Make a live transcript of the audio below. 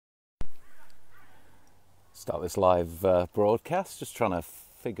Start this live broadcast, just trying to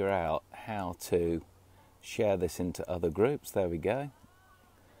figure out how to share this into other groups. There we go.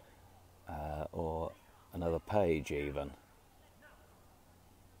 Or another page even.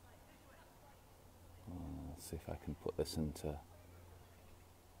 Let's see if I can put this into...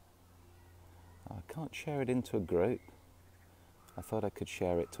 I can't share it into a group. I thought I could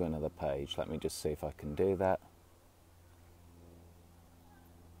share it to another page. Let me just see if I can do that.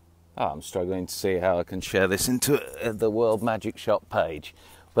 Oh, I'm struggling to see how I can share this into the World Magic Shop page.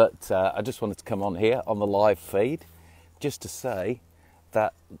 But I just wanted to come on here on the live feed just to say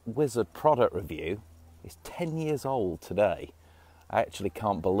that Wizard product review is 10 years old today. I actually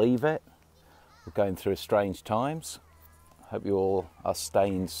can't believe it. We're going through strange times. Hope you all are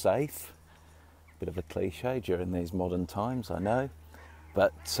staying safe. Bit of a cliche during these modern times, I know.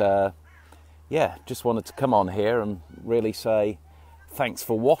 But yeah, just wanted to come on here and really say thanks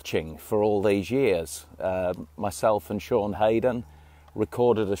for watching for all these years. Myself and Sean Hayden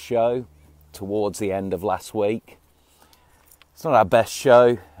recorded a show towards the end of last week. It's not our best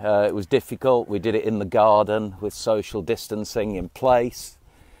show. It was difficult. We did it in the garden with social distancing in place.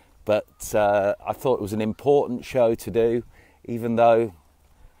 But I thought it was an important show to do, even though,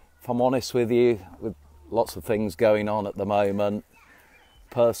 if I'm honest with you, with lots of things going on at the moment,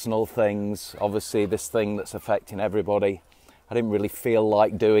 personal things, obviously this thing that's affecting everybody, I didn't really feel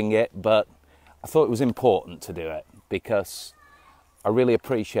like doing it, but I thought it was important to do it because I really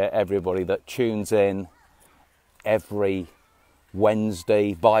appreciate everybody that tunes in every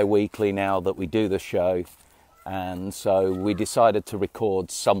Wednesday, bi-weekly now that we do the show. And so we decided to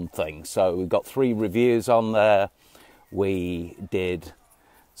record something. So we've got 3 reviews on there. We did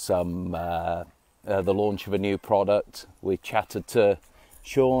some the launch of a new product. We chatted to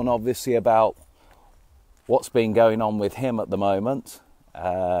Sean obviously about what's been going on with him at the moment.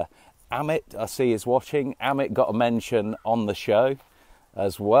 Amit, I see, is watching. Amit got a mention on the show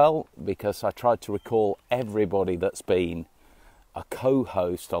as well because I tried to recall everybody that's been a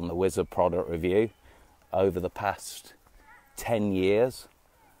co-host on the Wizard product review over the past 10 years.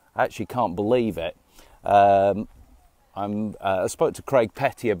 I actually can't believe it. I spoke to Craig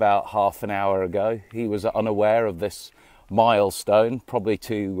Petty about half an hour ago. He was unaware of this milestone, probably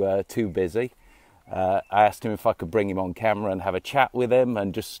too busy. I asked him if I could bring him on camera and have a chat with him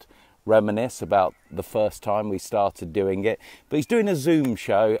and just reminisce about the first time we started doing it. But he's doing a Zoom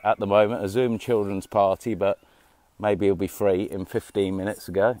show at the moment, a Zoom children's party, but maybe he'll be free in 15 minutes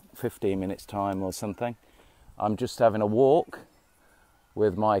time or something. I'm just having a walk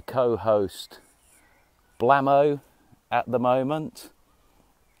with my co-host Blammo at the moment,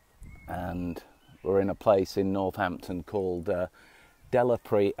 and we're in a place in Northampton called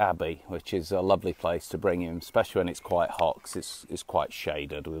Delapree Abbey, which is a lovely place to bring him, especially when it's quite hot, 'cause it's quite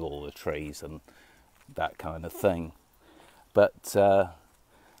shaded with all the trees and that kind of thing. But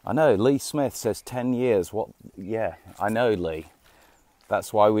I know Lee Smith says 10 years. What? Yeah, I know, Lee.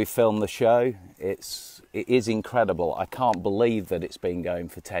 That's why we filmed the show. It is incredible. I can't believe that it's been going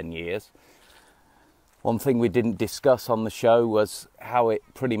for 10 years. One thing we didn't discuss on the show was how it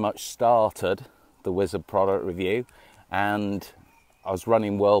pretty much started, the Wizard product review. And I was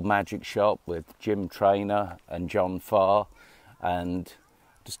running World Magic Shop with Jim Trainer and John Farr, and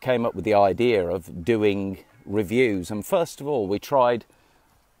just came up with the idea of doing reviews. And first of all, we tried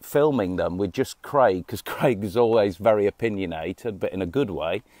filming them with just Craig, because Craig is always very opinionated, but in a good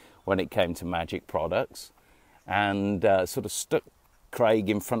way when it came to magic products, and sort of stuck Craig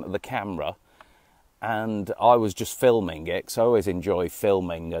in front of the camera, and I was just filming it, because I always enjoy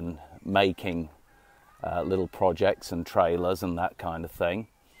filming and making little projects and trailers and that kind of thing.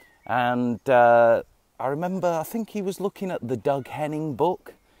 And I remember, I think he was looking at the Doug Henning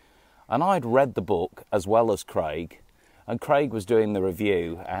book, and I'd read the book as well as Craig, and Craig was doing the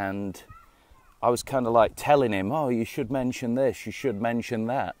review, and I was kind of like telling him, oh, you should mention this, you should mention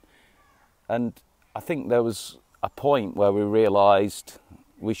that. And I think there was a point where we realised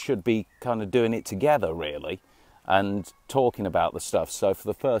we should be kind of doing it together, really, and talking about the stuff. So for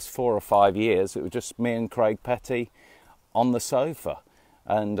the first 4 or 5 years, it was just me and Craig Petty on the sofa.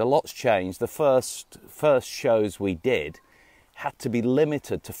 And a lot's changed. The first shows we did had to be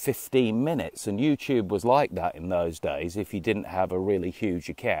limited to 15 minutes, and YouTube was like that in those days if you didn't have a really huge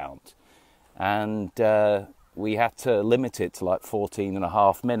account. And we had to limit it to like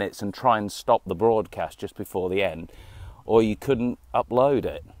 14.5 minutes and try and stop the broadcast just before the end, or you couldn't upload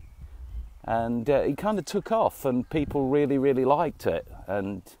it. And it kind of took off, and people really, really liked it.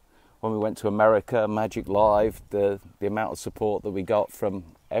 And when we went to America, Magic Live, the amount of support that we got from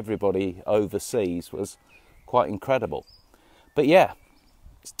everybody overseas was quite incredible. But yeah,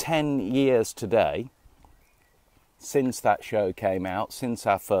 it's 10 years today, since that show came out, since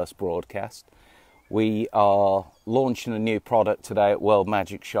our first broadcast. We are launching a new product today at World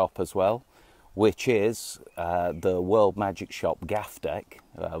Magic Shop as well, which is the World Magic Shop gaff deck.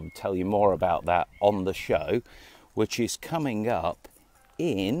 I'll tell you more about that on the show, which is coming up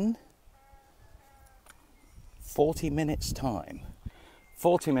in 40 minutes time.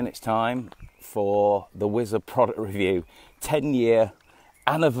 40 minutes time for the Wizard product review 10-year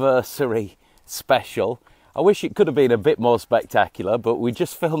anniversary special. I wish it could have been a bit more spectacular, but we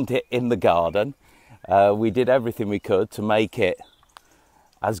just filmed it in the garden. We did everything we could to make it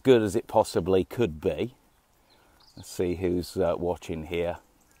as good as it possibly could be. Let's see who's watching here.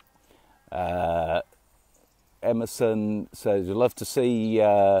 Emerson says, "I'd love to see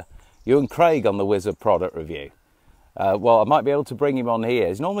you and Craig on the Wizard product review." Well, I might be able to bring him on here.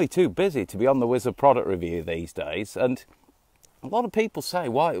 He's normally too busy to be on the Wizard product review these days. And a lot of people say,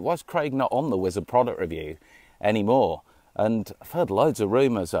 why's Craig not on the Wizard product review anymore? And I've heard loads of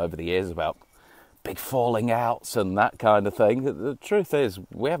rumours over the years about big falling outs and that kind of thing. The truth is,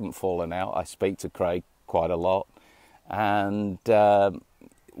 we haven't fallen out. I speak to Craig quite a lot. And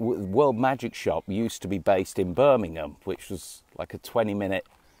World Magic Shop used to be based in Birmingham, which was like a 20-minute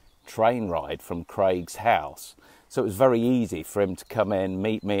train ride from Craig's house. So it was very easy for him to come in,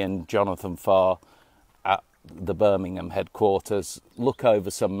 meet me and Jonathan Farr at the Birmingham headquarters, look over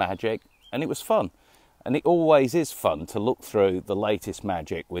some magic, and it was fun. And it always is fun to look through the latest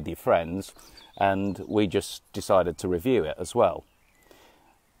magic with your friends, and we just decided to review it as well.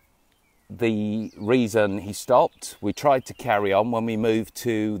 The reason he stopped, we tried to carry on when we moved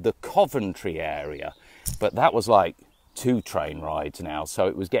to the Coventry area, but that was like 2 train rides now, so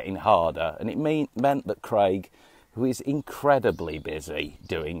it was getting harder, and it meant that Craig, who is incredibly busy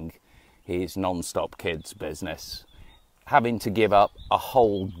doing his non-stop kids business, having to give up a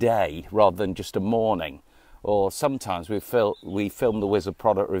whole day rather than just a morning. Or sometimes we filmed the Wizard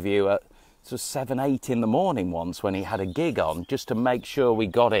product review at sort of 7, 8 in the morning once when he had a gig on, just to make sure we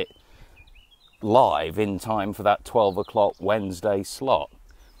got it live in time for that 12 o'clock Wednesday slot.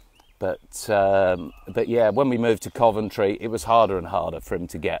 But yeah, when we moved to Coventry, it was harder and harder for him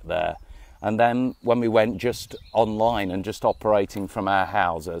to get there. And then when we went just online and just operating from our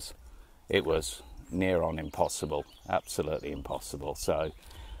houses, it was near on impossible, absolutely impossible. So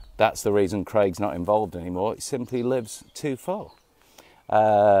that's the reason Craig's not involved anymore. He simply lives too far.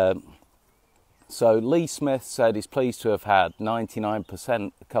 So Lee Smith said he's pleased to have had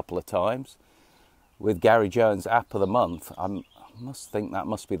 99% a couple of times. With Gary Jones' app of the month, I must think that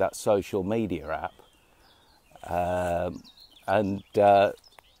must be that social media app.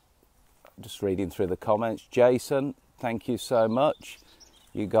 Just reading through the comments. Jason, thank you so much.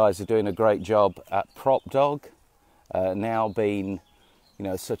 You guys are doing a great job at Prop Dog. Now being,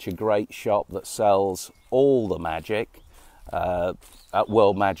 such a great shop that sells all the magic. At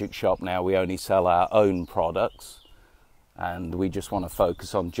World Magic Shop now we only sell our own products, and we just want to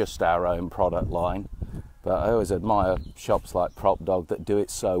focus on just our own product line. But I always admire shops like Prop Dog that do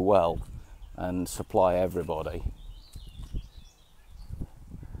it so well and supply everybody.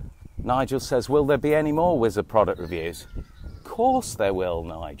 Nigel says, will there be any more Wizard product reviews? Of course there will,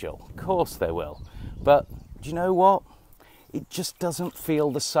 Nigel. Of course there will. But do you know what? It just doesn't feel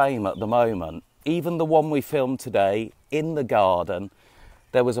the same at the moment. Even the one we filmed today in the garden,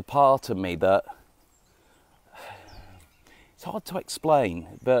 there was a part of me that... It's hard to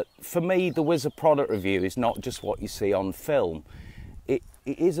explain, but for me, the Wizard product review is not just what you see on film. It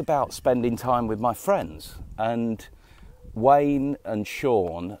is about spending time with my friends. And Wayne and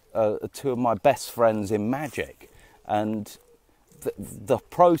Sean are 2 of my best friends in magic, and the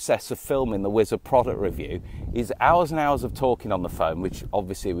process of filming the Wizard product review is hours and hours of talking on the phone, which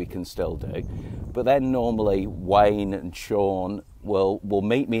obviously we can still do, but then normally Wayne and Sean will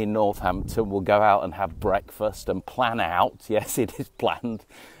meet me in Northampton. We'll go out and have breakfast and plan out, yes it is planned,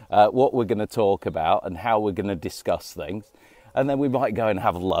 what we're going to talk about and how we're going to discuss things, and then we might go and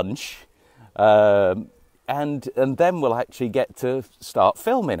have lunch. And then we'll actually get to start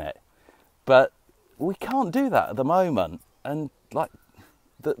filming it. But we can't do that at the moment. And like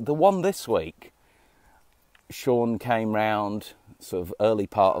the one this week, Sean came round sort of early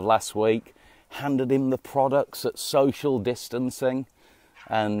part of last week, handed him the products at social distancing,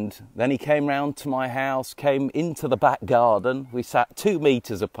 and then he came round to my house, came into the back garden. We sat 2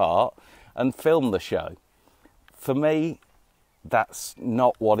 meters apart and filmed the show. For me, that's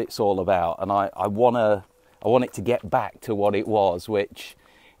not what it's all about, and I want it to get back to what it was, which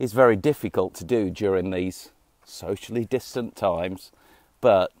is very difficult to do during these socially distant times.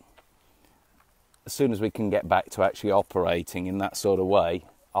 But as soon as we can get back to actually operating in that sort of way,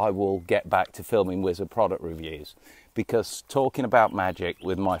 I will get back to filming Wizard product reviews, because talking about magic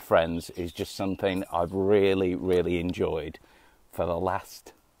with my friends is just something I've really, really enjoyed for the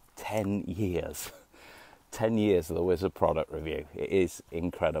last 10 years. 10 years of the Wizard product review. It is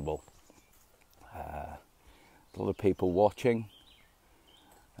incredible. A lot of people watching.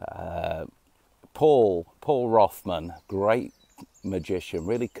 Paul Rothman, great magician,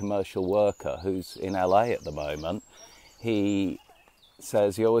 really commercial worker, who's in LA at the moment. He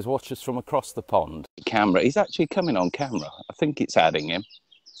says he always watches from across the pond. Camera. He's actually coming on camera. I think it's adding him.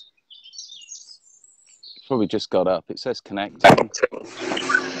 Probably just got up. It says connecting.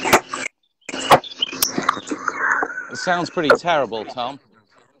 It sounds pretty terrible, Tom.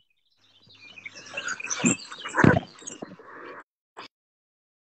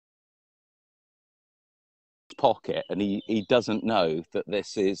 Pocket, and he doesn't know that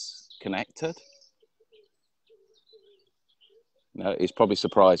this is connected. No, he's probably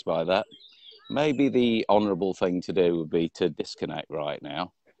surprised by that. Maybe the honourable thing to do would be to disconnect right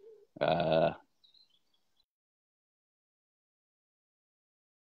now.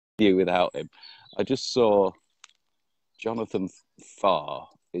 You without him. I just saw Jonathan Farr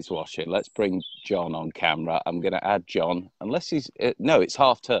is watching. Let's bring John on camera. I'm going to add John, unless he's... no, it's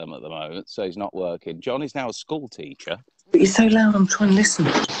half term at the moment, so he's not working. John is now a school teacher. But you're so loud, I'm trying to listen.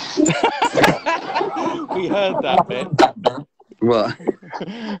 We heard that bit. What?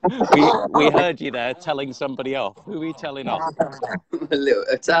 we heard you there telling somebody off. Who are you telling off? Little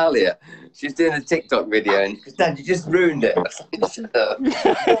Italia. She's doing a TikTok video and she goes, Dad, you just ruined it. Shut up.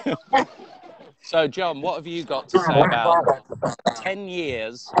 So, John, what have you got to say about 10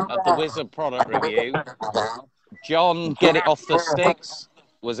 years of the Wizard product review? John, get it off the sticks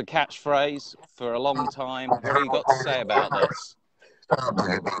was a catchphrase for a long time. What have you got to say about this?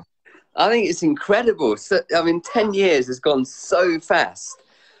 I think it's incredible. So, I mean, 10 years has gone so fast.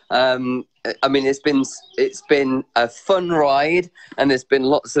 I mean, it's been a fun ride, and there's been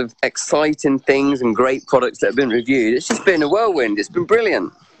lots of exciting things and great products that have been reviewed. It's just been a whirlwind. It's been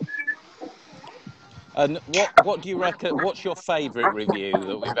brilliant. And what do you reckon? What's your favourite review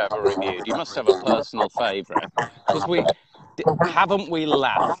that we've ever reviewed? You must have a personal favourite, because haven't we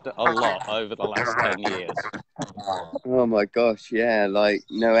laughed a lot over the last 10 years? Oh my gosh, yeah, like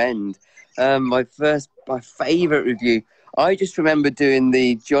no end. My favourite review. I just remember doing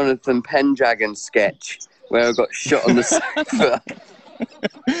the Jonathan Pendragon sketch where I got shot on the sofa.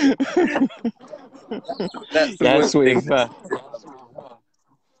 Yes,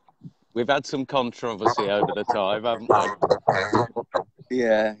 we've had some controversy over the time, haven't we?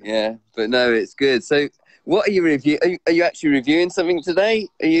 Yeah, but no, it's good. So, what are you reviewing? Are you actually reviewing something today?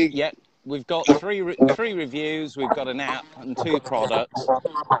 Are you? Yeah, we've got three reviews. We've got an app and 2 products.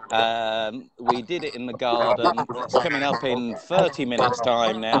 We did it in the garden. It's coming up in 30 minutes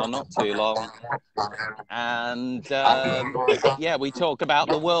time now, not too long. And yeah, we talk about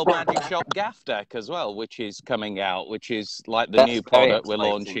the World Magic Shop Gaff Deck as well, which is coming out, which is like the new product we're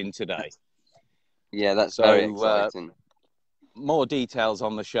launching today. Yeah, that's very exciting. More details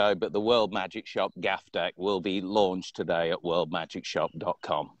on the show, but the World Magic Shop Gaff Deck will be launched today at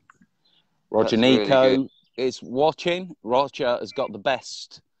worldmagicshop.com. Roger Nico is watching. Roger has got the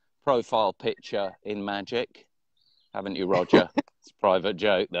best profile picture in Magic. Haven't you, Roger? It's a private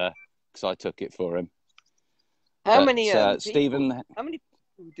joke there, because I took it for him. How many Stephen? How many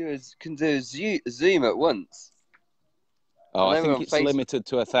people can do a Zoom at once? Oh, I think it's limited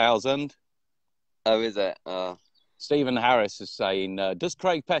to 1,000. Oh, is it? Oh. Stephen Harris is saying, does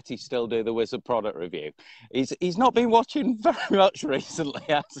Craig Petty still do the Wizard product review? He's not been watching very much recently,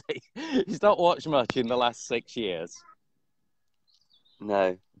 has he? He's not watched much in the last 6 years.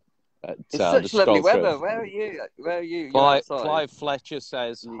 No. But, it's such lovely weather. Where are you? Clive Fletcher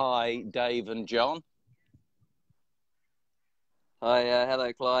says, hi, Dave and John. Hi,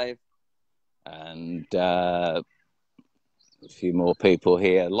 hello, Clive. And a few more people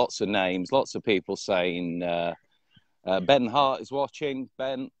here. Lots of names, lots of people saying... Ben Hart is watching.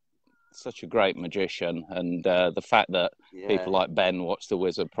 Ben, such a great magician, and the fact that people like Ben watch the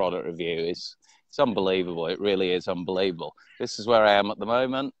Wizard product review it's unbelievable. It really is unbelievable. This is where I am at the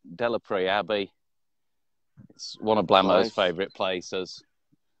moment, Delapre Abbey. It's one of Blamo's favourite places,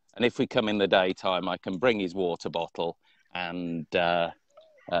 and if we come in the daytime, I can bring his water bottle, and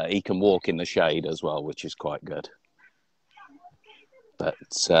he can walk in the shade as well, which is quite good. But,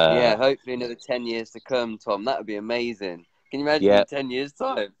 yeah, hopefully another 10 years to come, Tom. That would be amazing. Can you imagine in 10 years'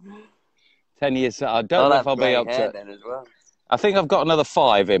 time? 10 years. I don't know if I'll be up to... then as well. I think I've got another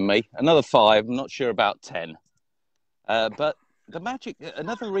 5 in me. Another 5. I'm not sure about 10. But the magic...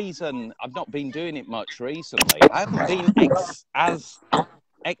 Another reason I've not been doing it much recently, I haven't been as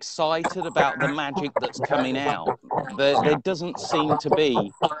excited about the magic that's coming out. There doesn't seem to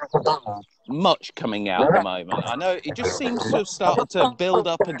be much coming out at the moment. I know it just seems to have started to build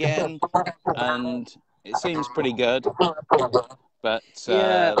up again, and it seems pretty good. But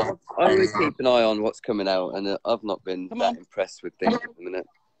yeah, I always keep an eye on what's coming out, and I've not been that impressed with things at the minute.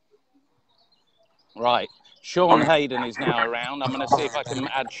 Right, Sean Hayden is now around. I'm going to see if I can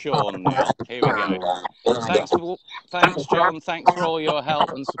add Sean now. Here we go. Thanks, John. Thanks for all your help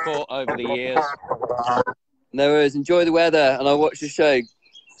and support over the years. No worries. Enjoy the weather, and I'll watch the show.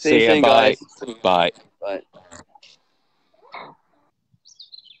 See you soon, bye. guys. Bye. Bye.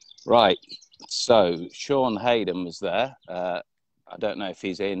 Right. So Sean Hayden was there. I don't know if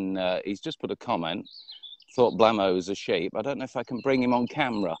he's in. He's just put a comment. Thought Blamo was a sheep. I don't know if I can bring him on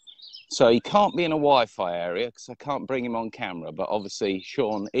camera. So he can't be in a Wi-Fi area because I can't bring him on camera. But obviously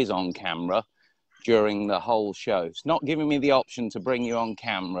Sean is on camera during the whole show. It's not giving me the option to bring you on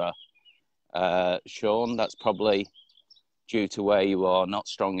camera, Sean. That's probably due to where you are, not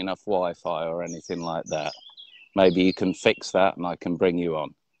strong enough Wi-Fi or anything like that. Maybe you can fix that and I can bring you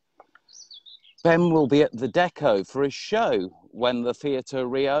on. Ben will be at the Deco for his show when the theatre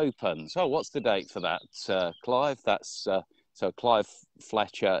reopens. Oh, what's the date for that, Clive? That's so Clive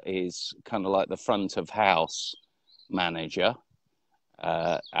Fletcher is kind of like the front of house manager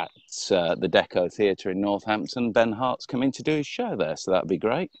at the Deco Theatre in Northampton. Ben Hart's coming to do his show there, so that'd be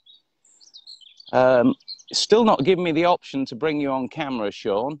great. Still not giving me the option to bring you on camera,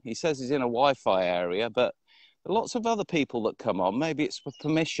 Sean. He says he's in a Wi-Fi area, but there are lots of other people that come on. Maybe it's a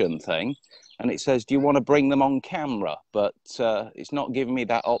permission thing. And it says, do you want to bring them on camera? But it's not giving me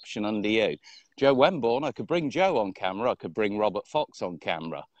that option under you. Joe Wemborne, I could bring Joe on camera. I could bring Robert Fox on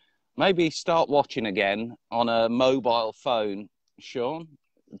camera. Maybe start watching again on a mobile phone, Sean.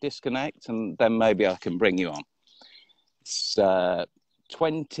 Disconnect, and then maybe I can bring you on. It's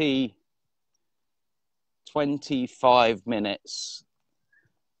 25 minutes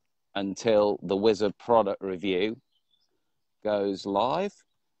until the Wizard product review goes live.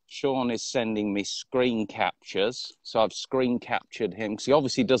 Sean is sending me screen captures. So I've screen captured him because he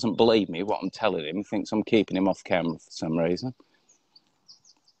obviously doesn't believe me what I'm telling him. He thinks I'm keeping him off camera for some reason.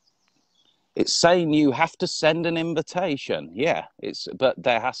 It's saying you have to send an invitation. Yeah, but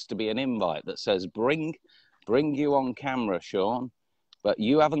there has to be an invite that says bring you on camera, Sean. But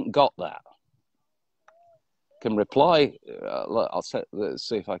you haven't got that. Can reply. Look, let's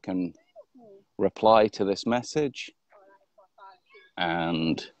see if I can reply to this message.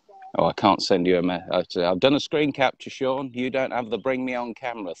 And oh, I can't send you a message. I've done a screen capture, Sean. You don't have the bring me on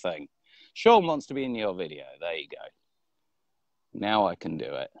camera thing. Sean wants to be in your video. There you go. Now I can do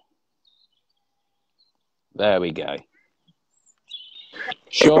it. There we go.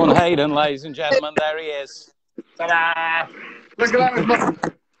 Sean Hayden, ladies and gentlemen, there he is. Ta-da! Look at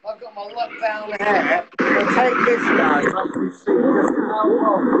that. I've got my lock down here. I'll take this guy. I can see just how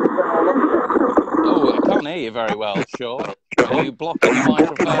long. Oh, I can't hear you very well, Sean. Are you blocking the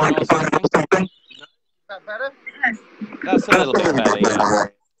microphone or something? Is that better? That's a little bit better, yeah.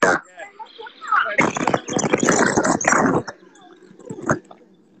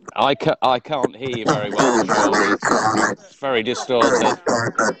 I can't hear you very well, Sean. It's very distorted.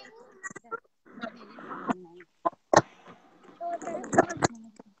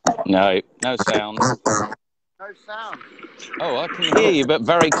 No sound. No sound. Oh, I can hear you, but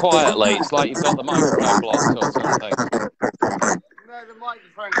very quietly. It's like you've got the microphone blocked or something. No, the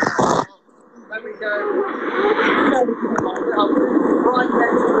microphone. Let me go. Right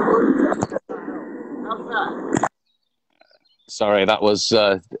next to the room. How's that? Sorry, that was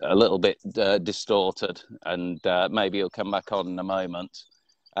a little bit distorted, and maybe it'll come back on in a moment.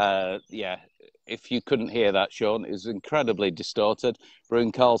 Yeah, if you couldn't hear that, Sean, it was incredibly distorted.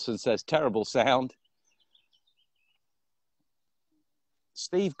 Brune Carlson says, terrible sound.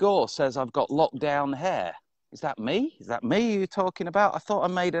 Steve Gore says, I've got lockdown hair. Is that me? Is that me you're talking about? I thought I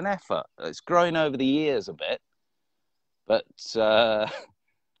made an effort. It's growing over the years a bit. But,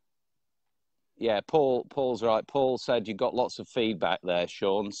 yeah, Paul's right. Paul said you got lots of feedback there,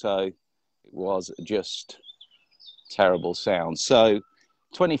 Sean. So it was just terrible sound. So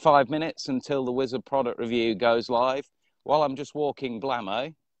 25 minutes until the Wizard product review goes live. While I'm just walking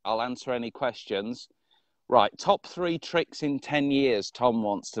Blamo, I'll answer any questions. Right, top 3 tricks in 10 years, Tom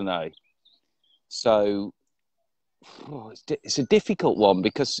wants to know. So it's a difficult one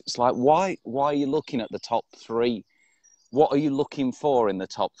because it's like, why are you looking at the top 3? What are you looking for in the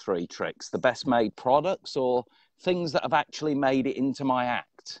top 3 tricks? The best made products or things that have actually made it into my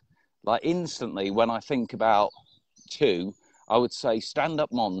act? Like instantly, when I think about 2, I would say Stand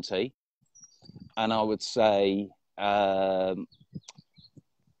Up Monty, and I would say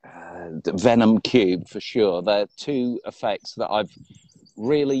Venom Cube for sure. They're two effects that I've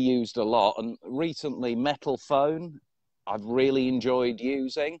really used a lot, and recently Metal Phone I've really enjoyed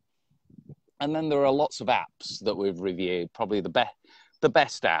using. And then there are lots of apps that we've reviewed. Probably the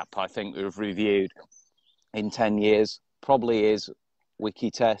best app I think we've reviewed in 10 years probably is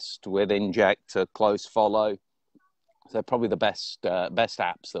Wikitest with Inject a close follow. They're probably the best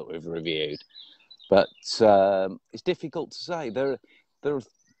apps that we've reviewed. But it's difficult to say. There are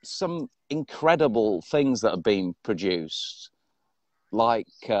some incredible things that have been produced, like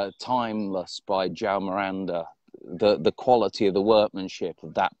Timeless by Joe Miranda. The quality of the workmanship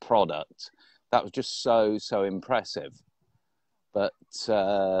of that product, that was just so impressive. But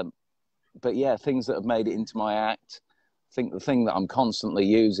yeah, things that have made it into my act. I think the thing that I'm constantly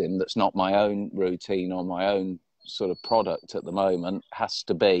using that's not my own routine or my own sort of product at the moment has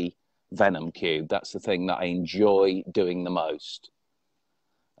to be Venom Cube. That's the thing that I enjoy doing the most.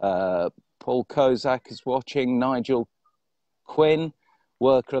 Paul Kozak is watching. Nigel Quinn,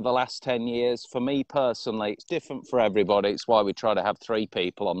 worker of the last 10 years. For me personally, it's different for everybody. It's why we try to have 3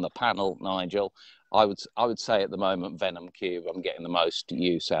 people on the panel, Nigel. I would say at the moment, Venom Cube, I'm getting the most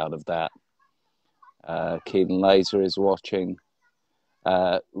use out of that. Keelan Laser is watching.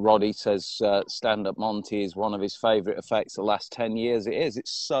 Roddy says Stand-Up Monty is one of his favourite effects the last 10 years. It is.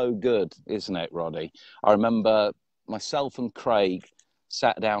 It's so good, isn't it, Roddy? I remember myself and Craig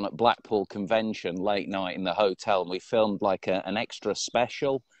sat down at Blackpool Convention late night in the hotel, and we filmed like an extra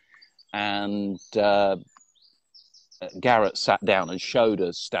special. And Garrett sat down and showed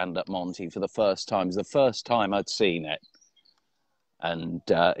us Stand-Up Monty for the first time. It was the first time I'd seen it. And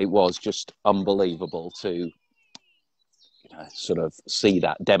it was just unbelievable to sort of see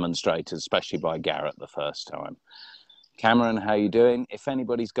that demonstrated, especially by Garrett the first time. Cameron, how you doing? If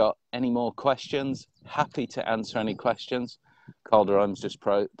anybody's got any more questions, happy to answer any questions. Calderon's just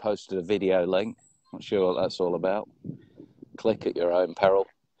posted a video link. Not sure what that's all about. Click at your own peril.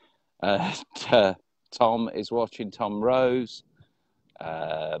 Tom is watching. Tom Rose.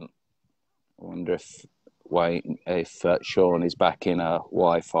 I wonder if Sean is back in a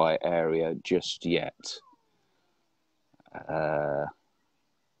Wi-Fi area just yet.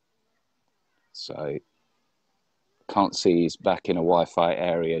 So can't see he's back in a Wi-Fi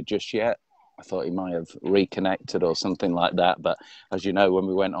area just yet. I thought he might have reconnected or something like that, but as you know, when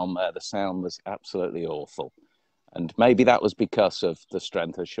we went on there, the sound was absolutely awful, and maybe that was because of the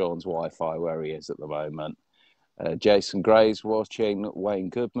strength of Sean's Wi-Fi where he is at the moment. Jason Gray's watching. Wayne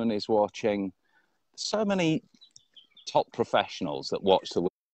Goodman is watching. So many top professionals that watch the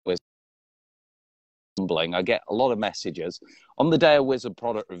Wizard. I get a lot of messages on the day a Wizard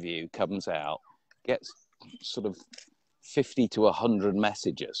product review comes out. Gets sort of 50 to 100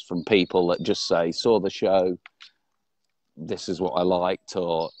 messages from people that just say, saw the show, this is what I liked,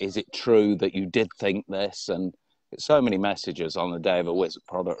 or is it true that you did think this? And it's so many messages on the day of a Wizard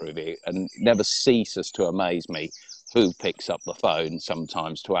product review, and it never ceases to amaze me who picks up the phone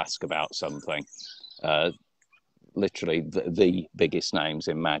sometimes to ask about something. Literally the biggest names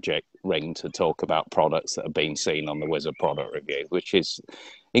in Magic ring to talk about products that have been seen on the Wizard product review, which is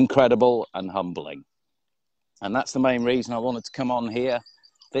incredible and humbling. And that's the main reason I wanted to come on here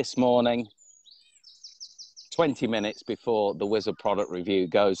this morning, 20 minutes before the Wizard product review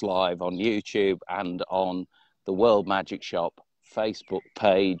goes live on YouTube and on the World Magic Shop Facebook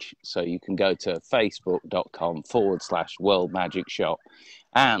page. So you can go to facebook.com/World Magic Shop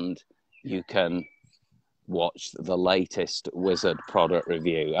and you can watch the latest Wizard product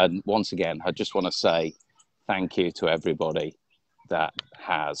review. And once again, I just want to say thank you to everybody that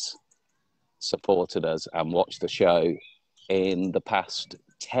has supported us and watched the show in the past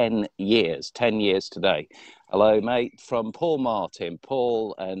 10 years. 10 years today. Hello, mate, from Paul Martin.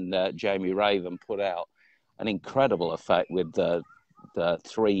 Paul and Jamie Raven put out an incredible effect with the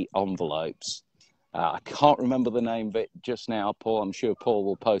 3 envelopes. I can't remember the name of it just now, Paul. I'm sure Paul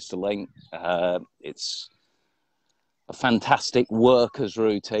will post a link. It's a fantastic worker's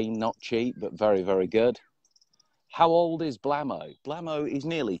routine, not cheap, but very, very good. How old is Blamo? Blamo is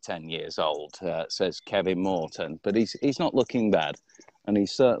nearly 10 years old, says Kevin Morton, but he's not looking bad. And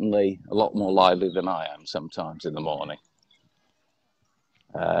he's certainly a lot more lively than I am sometimes in the morning.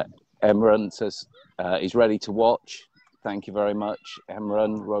 Emran says he's ready to watch. Thank you very much,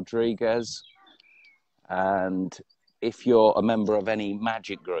 Emran Rodriguez. And if you're a member of any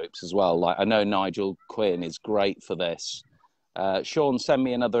Magic groups as well, like I know Nigel Quinn is great for this. Sean, send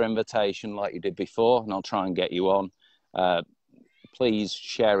me another invitation like you did before, and I'll try and get you on. Please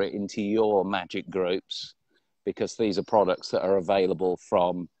share it into your Magic groups, because these are products that are available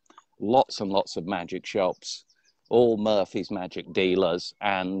from lots and lots of Magic shops, all Murphy's Magic dealers,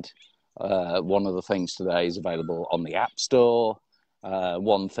 and One of the things today is available on the App Store.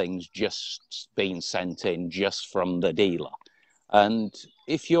 One thing's just been sent in just from the dealer. And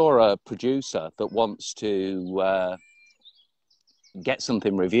if you're a producer that wants to get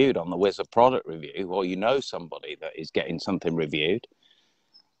something reviewed on the Wizard Product Review, or you know somebody that is getting something reviewed,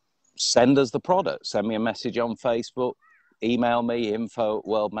 send us the product. Send me a message on Facebook, email me,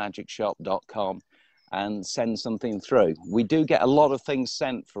 info@worldmagicshop.com, and send something through. We do get a lot of things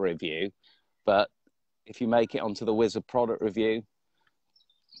sent for review, but if you make it onto the Wizard Product Review,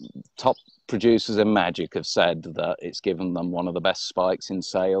 top producers in Magic have said that it's given them one of the best spikes in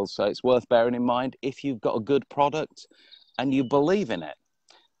sales. So it's worth bearing in mind if you've got a good product and you believe in it.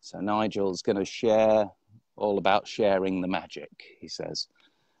 So Nigel's going to share all about sharing the magic, he says.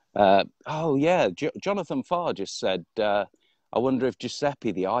 Oh, yeah, Jonathan Farr just said, I wonder if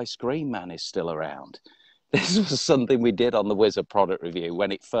Giuseppe, the ice cream man, is still around. This was something we did on the Wizard Product Review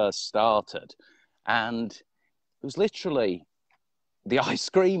when it first started. And it was literally the ice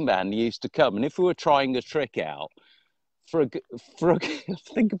cream man used to come. And if we were trying a trick out for I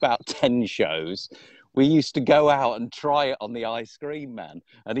think about 10 shows, we used to go out and try it on the ice cream man.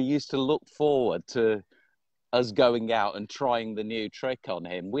 And he used to look forward to us going out and trying the new trick on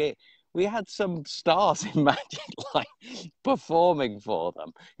him. We had some stars in Magic, like, performing for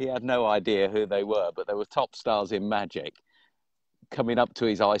them. He had no idea who they were, but they were top stars in Magic coming up to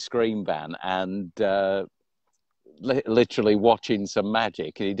his ice cream van and literally watching some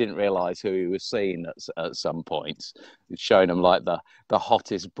magic. And he didn't realize who he was seeing at some points. He'd shown him like the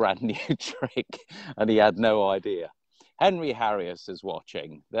hottest brand new trick, and he had no idea. Henry Harrius is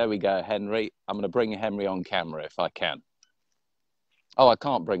watching. There we go, Henry. I'm going to bring Henry on camera if I can. Oh, I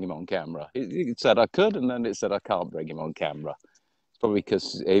can't bring him on camera. It said I could, and then it said I can't bring him on camera. It's probably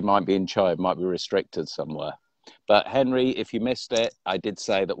because he might be in China, might be restricted somewhere. But Henry, if you missed it, I did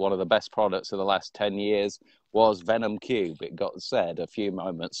say that one of the best products of the last 10 years was Venom Cube. It got said a few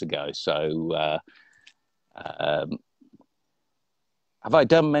moments ago. So have I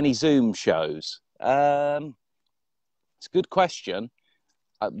done many Zoom shows? It's a good question.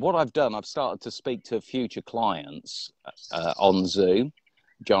 What I've done, I've started to speak to future clients on Zoom.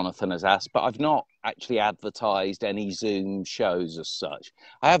 Jonathan has asked, but I've not actually advertised any Zoom shows as such.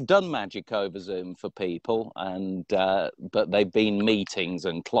 I have done magic over Zoom for people, and but they've been meetings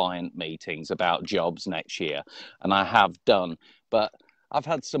and client meetings about jobs next year, and I have done. But I've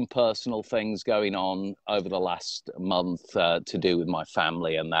had some personal things going on over the last month to do with my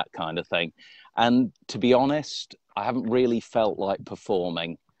family and that kind of thing. And to be honest, I haven't really felt like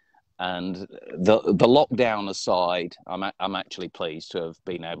performing. And the lockdown aside, I'm actually pleased to have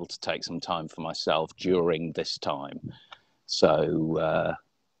been able to take some time for myself during this time. So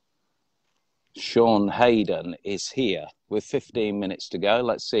Sean Hayden is here with 15 minutes to go.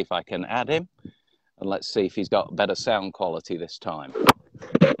 Let's see if I can add him, and let's see if he's got better sound quality this time.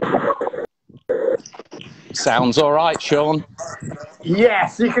 Sounds all right, Sean?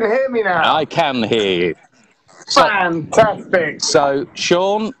 Yes, you can hear me now. I can hear you. Fantastic. So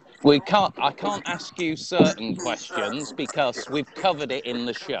Sean, I can't ask you certain questions because we've covered it in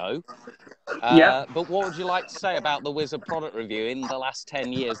the show. Yeah. But what would you like to say about the Wizard Product Review in the last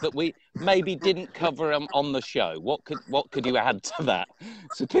 10 years that we maybe didn't cover on the show? What could you add to that?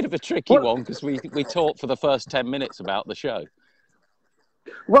 It's a bit of a tricky one because we talked for the first 10 minutes about the show.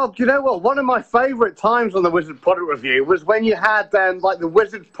 Well, do you know what? One of my favourite times on the Wizard Product Review was when you had like the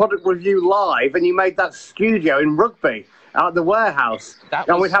Wizard Product Review live, and you made that studio in Rugby out of the warehouse,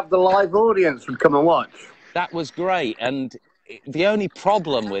 and we'd have the live audience would come and watch. That was great, and the only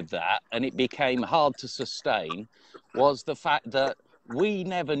problem with that, and it became hard to sustain, was the fact that we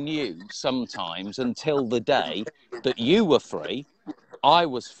never knew sometimes until the day that you were free, I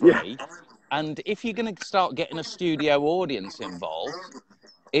was free, and if you're going to start getting a studio audience involved,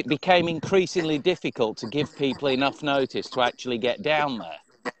 it became increasingly difficult to give people enough notice to actually get down there.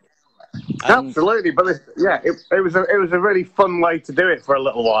 Absolutely, but it was a really fun way to do it for a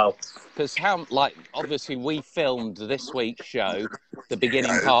little while. Because obviously we filmed this week's show the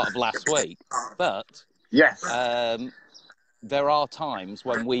beginning part of last week, but yes, there are times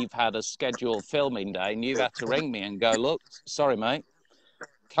when we've had a scheduled filming day and you've had to ring me and go, look, sorry mate,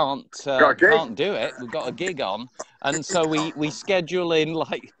 can't do it. We've got a gig on, and so we schedule in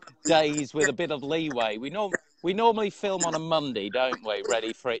like days with a bit of leeway. We normally film on a Monday, don't we?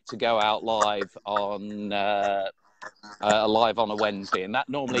 Ready for it to go out live on a Wednesday, and that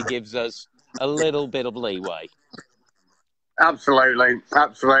normally gives us a little bit of leeway. Absolutely.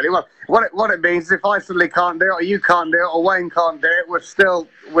 Well, what it means is if I suddenly can't do it, or you can't do it, or Wayne can't do it, we've still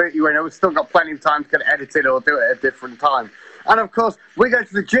got plenty of time to get it edited or do it at a different time. And of course, we go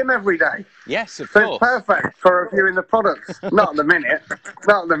to the gym every day. Yes, of So course. it's perfect for reviewing the products. Not at the minute.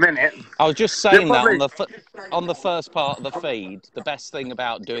 Not at the minute. I was just saying probably... that on the first part of the feed, the best thing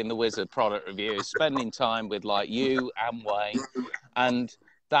about doing the Wizard product review is spending time with like you and Wayne, and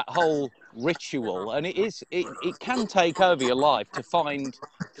that whole ritual. And it can take over your life to find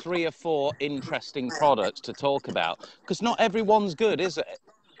 3 or 4 interesting products to talk about, because not everyone's good, is it?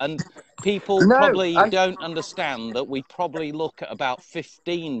 And people probably don't understand that we probably look at about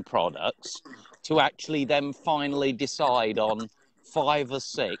 15 products to actually then finally decide on 5 or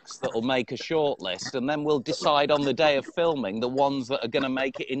 6 that will make a short list, and then we'll decide on the day of filming the ones that are going to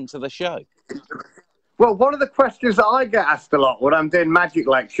make it into the show. Well, one of the questions that I get asked a lot when I'm doing magic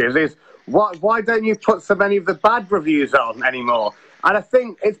lectures is, why don't you put so many of the bad reviews on anymore? And I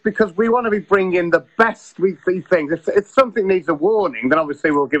think it's because we want to be bringing the best we see things. If something needs a warning, then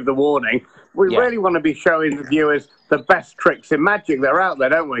obviously we'll give the warning. We really want to be showing the viewers the best tricks in magic that are out there,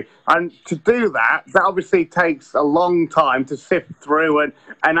 don't we? And to do that, that obviously takes a long time to sift through and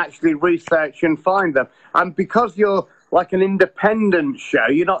actually research and find them. And because you're like an independent show,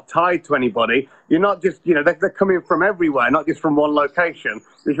 you're not tied to anybody. You're not just, you know, they're coming from everywhere, not just from one location.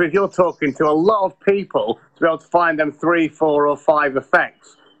 Which means you're talking to a lot of people to be able to find them 3, 4 or 5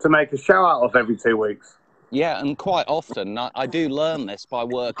 effects to make a show out of every 2 weeks. Yeah, and quite often I do learn this by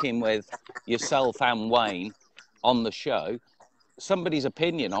working with yourself and Wayne on the show. Somebody's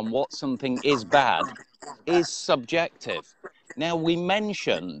opinion on what something is bad is subjective. Now, we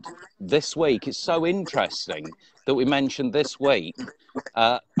mentioned this week, it's so interesting that we mentioned this week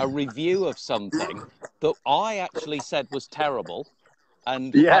a review of something that I actually said was terrible.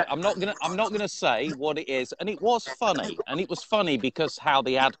 And I'm not gonna say what it is. And it was funny. And it was funny because how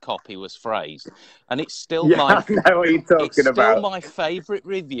the ad copy was phrased. And it's still I know what you're talking about. Still my favourite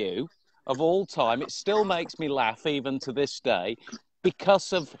review of all time. It still makes me laugh even to this day,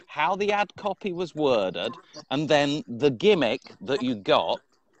 because of how the ad copy was worded, and then the gimmick that you got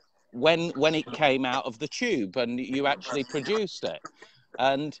when it came out of the tube and you actually produced it.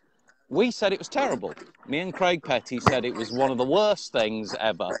 And we said it was terrible. Me and Craig Petty said it was one of the worst things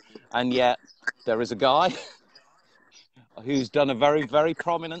ever. And yet there is a guy who's done a very, very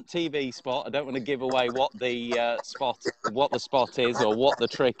prominent TV spot. I don't want to give away what the spot is or what the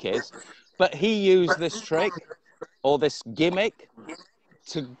trick is, but he used this trick or this gimmick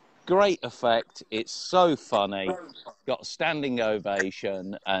to great effect. It's so funny, got a standing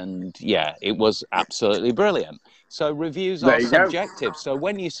ovation, and yeah, it was absolutely brilliant. So reviews are subjective. So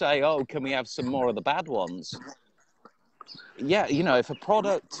when you say, oh, can we have some more of the bad ones? Yeah, you know,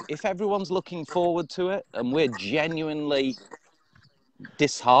 if everyone's looking forward to it and we're genuinely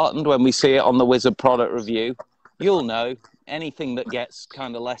disheartened when we see it on the Wizard product review, you'll know anything that gets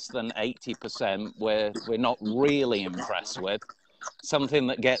kind of less than 80% we're not really impressed with. Something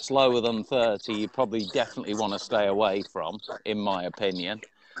that gets lower than 30, you probably definitely want to stay away from, in my opinion.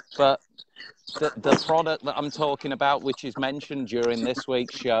 But the product that I'm talking about, which is mentioned during this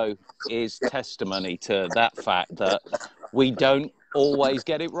week's show, is testimony to that fact that we don't always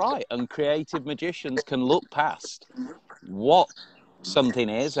get it right. And creative magicians can look past what something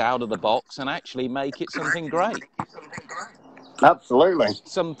is out of the box and actually make it something great. Absolutely.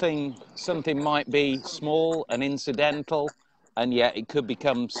 Something might be small and incidental, and yet it could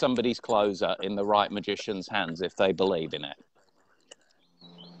become somebody's closer in the right magician's hands if they believe in it.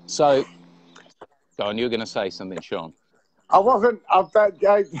 So, go on, you were going to say something, Sean. I wasn't. I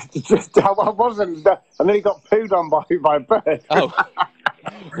wasn't. I nearly got pooed on by a bird. Oh,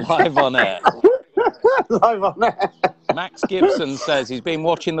 live on air. Live on air. Max Gibson says he's been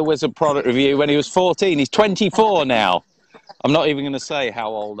watching the Wizard product review when he was 14. He's 24 now. I'm not even going to say how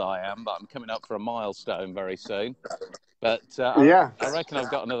old I am, but I'm coming up for a milestone very soon. But I reckon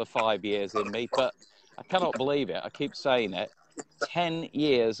I've got another 5 years in me. But I cannot believe it. I keep saying it. 10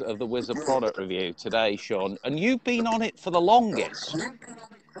 years of the Wizard product review today, Sean. And you've been on it for the longest.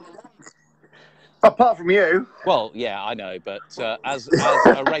 Apart from you. Well, yeah, I know. But as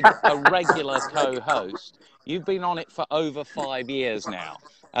a regular co-host, you've been on it for over 5 years now.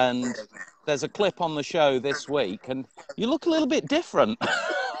 And there's a clip on the show this week. And you look a little bit different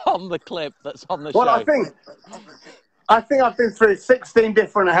on the clip that's on the show. Well, I think I've been through 16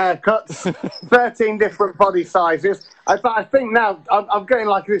 different haircuts, 13 different body sizes. I think now I'm getting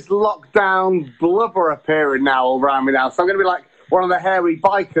like this lockdown blubber appearing now all around me now. So I'm going to be like one of the hairy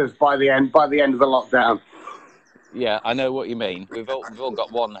bikers by the end of the lockdown. Yeah, I know what you mean. We've all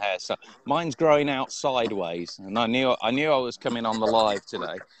got one hair. So mine's growing out sideways, and I knew I was coming on the live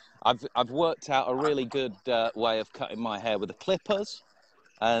today. I've worked out a really good way of cutting my hair with the clippers.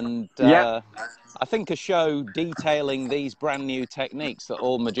 And Yeah. I think a show detailing these brand new techniques that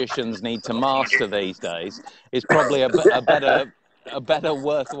all magicians need to master these days is probably a better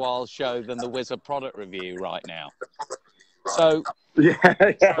worthwhile show than the Wizard product review right now. So Yeah,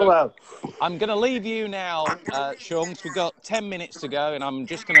 yeah, well. I'm going to leave you now, Shungs. We've got 10 minutes to go, and I'm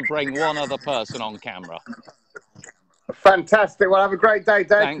just going to bring one other person on camera. Fantastic. Well, have a great day, Dave.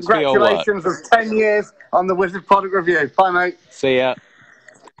 Thanks for your work. Congratulations of 10 years on the Wizard product review. Bye, mate. See ya.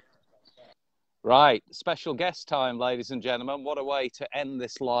 Right, special guest time, ladies and gentlemen. What a way to end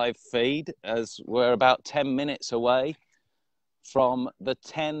this live feed, as we're about 10 minutes away from the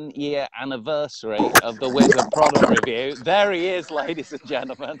 10-year anniversary of the Wizard product review. There he is, ladies and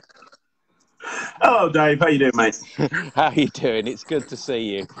gentlemen. Hello, Dave. How you doing, mate? How are you doing? It's good to see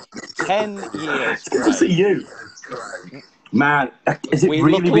you. 10 years. It's good to see you. Man, is it we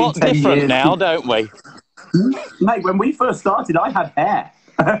really look a lot been 10 different years? now, don't we? Mate, when we first started, I had hair.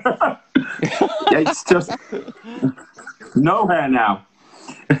 It's just no hair now.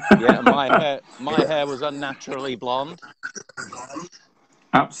 Yeah, my hair was unnaturally blonde.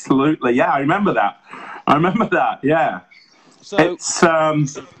 Absolutely. Yeah, I remember that. Yeah. So it's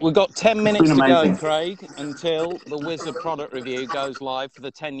we've got 10 minutes to go, amazing. Craig, until the Wizard product review goes live for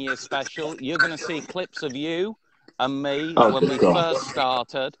the 10-year special. You're going to see clips of you and me when we first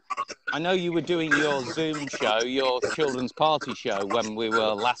started. I know you were doing your Zoom show, your children's party show, when we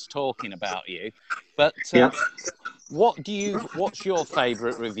were last talking about you. But what's your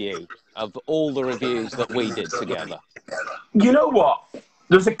favourite review of all the reviews that we did together? You know what?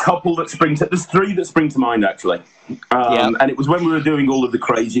 There's a couple that there's three that spring to mind, actually. And it was when we were doing all of the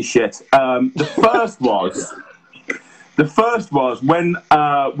crazy shit. The first was when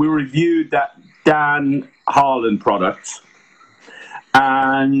we reviewed that Dan Harlan product.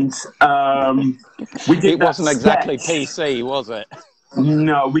 And we did It wasn't exactly PC, was it?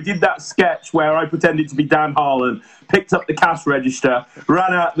 No, we did that sketch where I pretended to be Dan Harlan, picked up the cash register,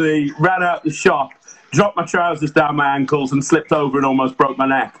 ran out the shop, dropped my trousers down my ankles, and slipped over and almost broke my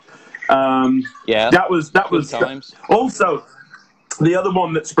neck. That was times. Also, the other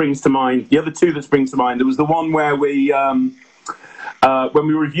one that springs to mind, the other two that springs to mind, there was the one where we when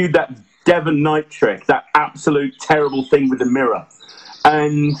we reviewed that Devon Knight trick, that absolute terrible thing with the mirror.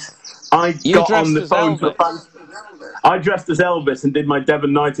 And I got on the phone to the fans. I dressed as Elvis and did my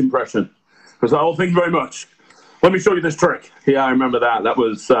Devon Knight impression. I was like, oh, thank you very much. Let me show you this trick. Yeah, I remember that. That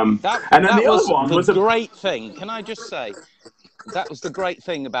was and then the other one was a great thing. Can I just say, that was the great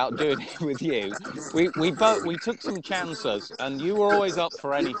thing about doing it with you. We took some chances, and you were always up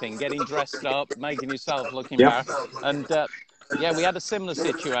for anything, getting dressed up, making yourself look embarrassed. And we had a similar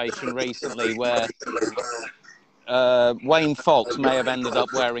situation recently where Wayne Fox may have ended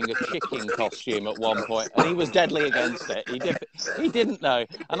up wearing a chicken costume at one point, and he was deadly against it. He didn't know.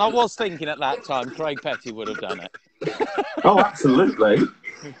 And I was thinking at that time, Craig Petty would have done it. Oh, absolutely.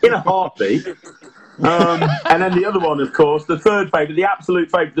 In a heartbeat. And then the other one, of course, the third favourite, the absolute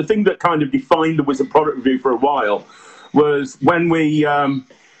favourite, the thing that kind of defined the Wizard product review for a while was when we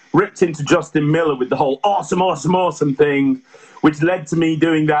ripped into Justin Miller with the whole awesome thing, which led to me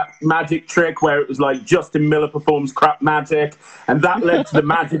doing that magic trick where it was like Justin Miller performs crap magic, and that led to the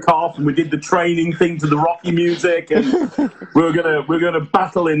magic off, and we did the training thing to the Rocky music, and we were gonna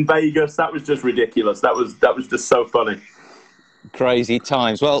battle in Vegas. That was just ridiculous. That was just so funny. Crazy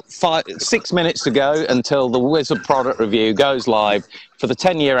times. Well, 6 minutes to go until the Wizard product review goes live for the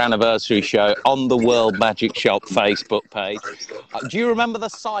 10-year anniversary show on the World Magic Shop Facebook page. Do you remember the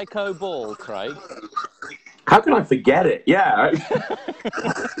Psycho Ball, Craig? How can I forget it? Yeah.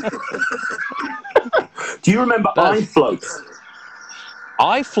 Do you remember iFloat?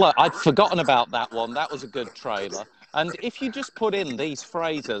 iFloat, I'd forgotten about that one. That was a good trailer. And if you just put in these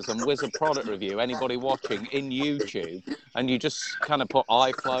phrases and Wizard product review, anybody watching in YouTube, and you just kind of put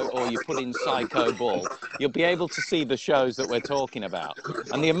iFloat or you put in Psycho Ball, you'll be able to see the shows that we're talking about.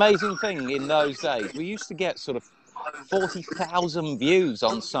 And the amazing thing in those days, we used to get sort of 40,000 views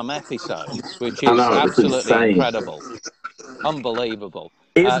on some episodes, which is absolutely incredible. Unbelievable.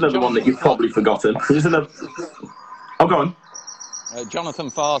 Here's another one that you've probably forgotten. Oh, go on. Jonathan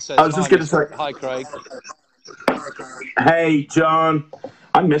Farr says, I was just going to say, hi, Craig. Hey, John.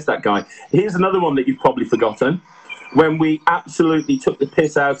 I missed that guy. Here's another one that you've probably forgotten. When we absolutely took the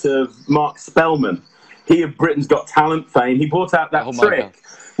piss out of Mark Spellman, he of Britain's Got Talent fame, he brought out that trick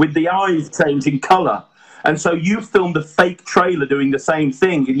with the eyes changing colour. And so you filmed a fake trailer doing the same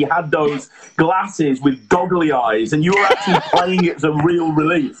thing, and you had those glasses with goggly eyes, and you were actually playing it as a real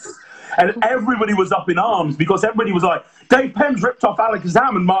relief. And everybody was up in arms because everybody was like, Dave Penn's ripped off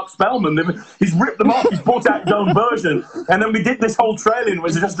Alakazam and Mark Spellman. He's ripped them off. He's brought out his own version. And then we did this whole trailer, and it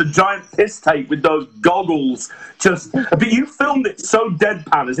was just a giant piss tape with those goggles. But you filmed it so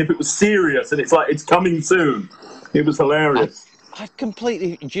deadpan as if it was serious, and it's like, it's coming soon. It was hilarious. I've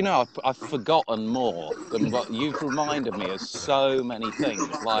completely, do you know, I've forgotten more than what you've reminded me of. So many things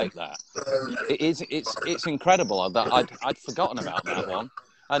like that. It's incredible that I'd forgotten about that one.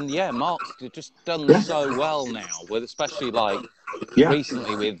 And yeah, Mark's just done so well now, with especially like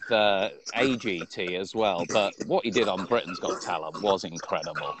recently with AGT as well. But what he did on Britain's Got Talent was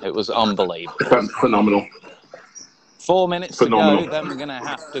incredible. It was unbelievable. Phenomenal. 4 minutes to go, then we're going to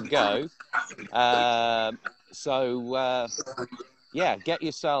have to go. Yeah, get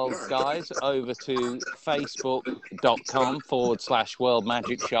yourselves, guys, over to facebook.com/World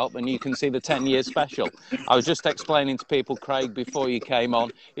Magic Shop, and you can see the 10-year special. I was just explaining to people, Craig, before you came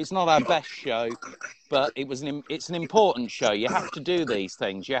on, it's not our best show, but it's an important show. You have to do these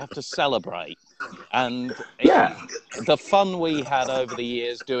things. You have to celebrate. And the fun we had over the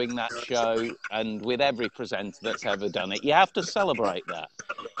years doing that show, and with every presenter that's ever done it, you have to celebrate that.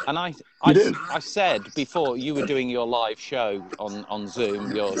 And I said before, you were doing your live show on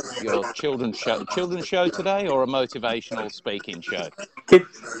Zoom, your children's show today, or a motivational speaking show?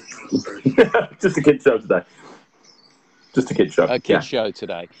 Just a kid show today. Just a kid show. A kid show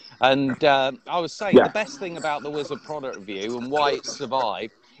today. And I was saying the best thing about the Wizard product review and why it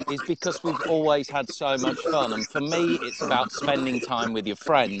survived is because we've always had so much fun. And for me, it's about spending time with your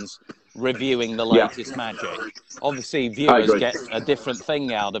friends reviewing the latest magic. Obviously, viewers get a different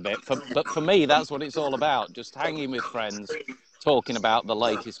thing out of it. But for me, that's what it's all about. Just hanging with friends, talking about the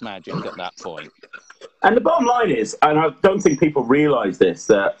latest magic at that point. And the bottom line is, and I don't think people realise this,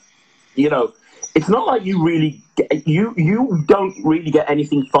 that, you know, it's not like you really get, you don't really get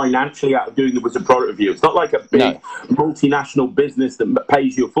anything financially out of doing the Wizard product review. It's not like a big multinational business that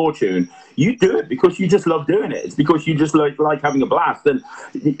pays you a fortune. You do it because you just love doing it. It's because you just like having a blast. And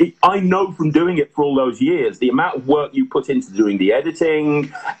I know from doing it for all those years, the amount of work you put into doing the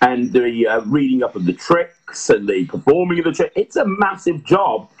editing and the reading up of the tricks and the performing of the trick, it's a massive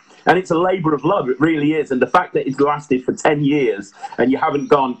job. And it's a labour of love, it really is. And the fact that it's lasted for 10 years and you haven't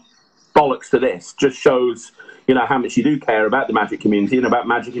gone bollocks to this just shows, you know, how much you do care about the magic community and about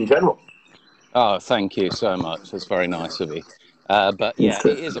magic in general. Oh, thank you so much. That's very nice of you. But yeah,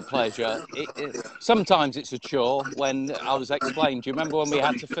 it is a pleasure. Sometimes it's a chore. When I was explaining, do you remember when we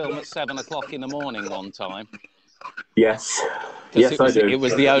had to film at 7 o'clock in the morning one time? Yes. Yes, I do. It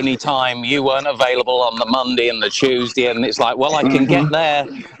was the only time you weren't available on the Monday and the Tuesday, and it's like, well, I can get there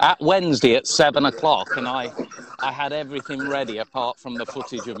at Wednesday at 7 o'clock, and I had everything ready apart from the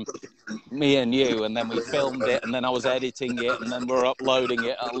footage of me and you, and then we filmed it, and then I was editing it, and then we're uploading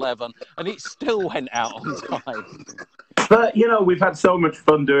it at 11, and it still went out on time. But, you know, we've had so much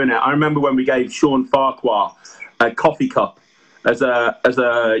fun doing it. I remember when we gave Sean Farquhar a coffee cup as a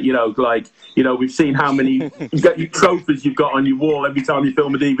you know, like, you know, we've seen how many trophies you've got on your wall every time you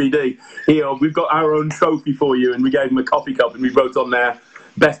film a DVD. Here, we've got our own trophy for you, and we gave him a coffee cup, and we wrote on there,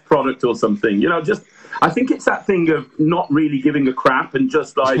 best product or something. You know, just, I think it's that thing of not really giving a crap and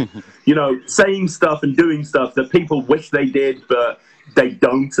just like, you know, saying stuff and doing stuff that people wish they did, but they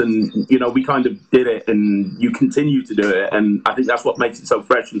don't. And, you know, we kind of did it, and you continue to do it. And I think that's what makes it so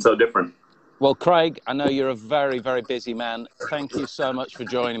fresh and so different. Well, Craig, I know you're a very, very busy man. Thank you so much for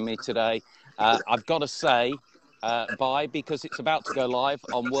joining me today. I've got to say bye, because it's about to go live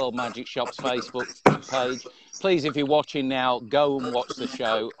on World Magic Shop's Facebook page. Please, if you're watching now, go and watch the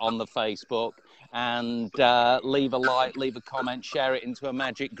show on the Facebook, and leave a like, leave a comment, share it into a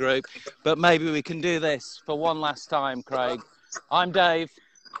magic group. But maybe we can do this for one last time, Craig. I'm Dave.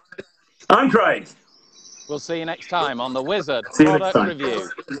 I'm Craig. We'll see you next time on the Wizard Product Review.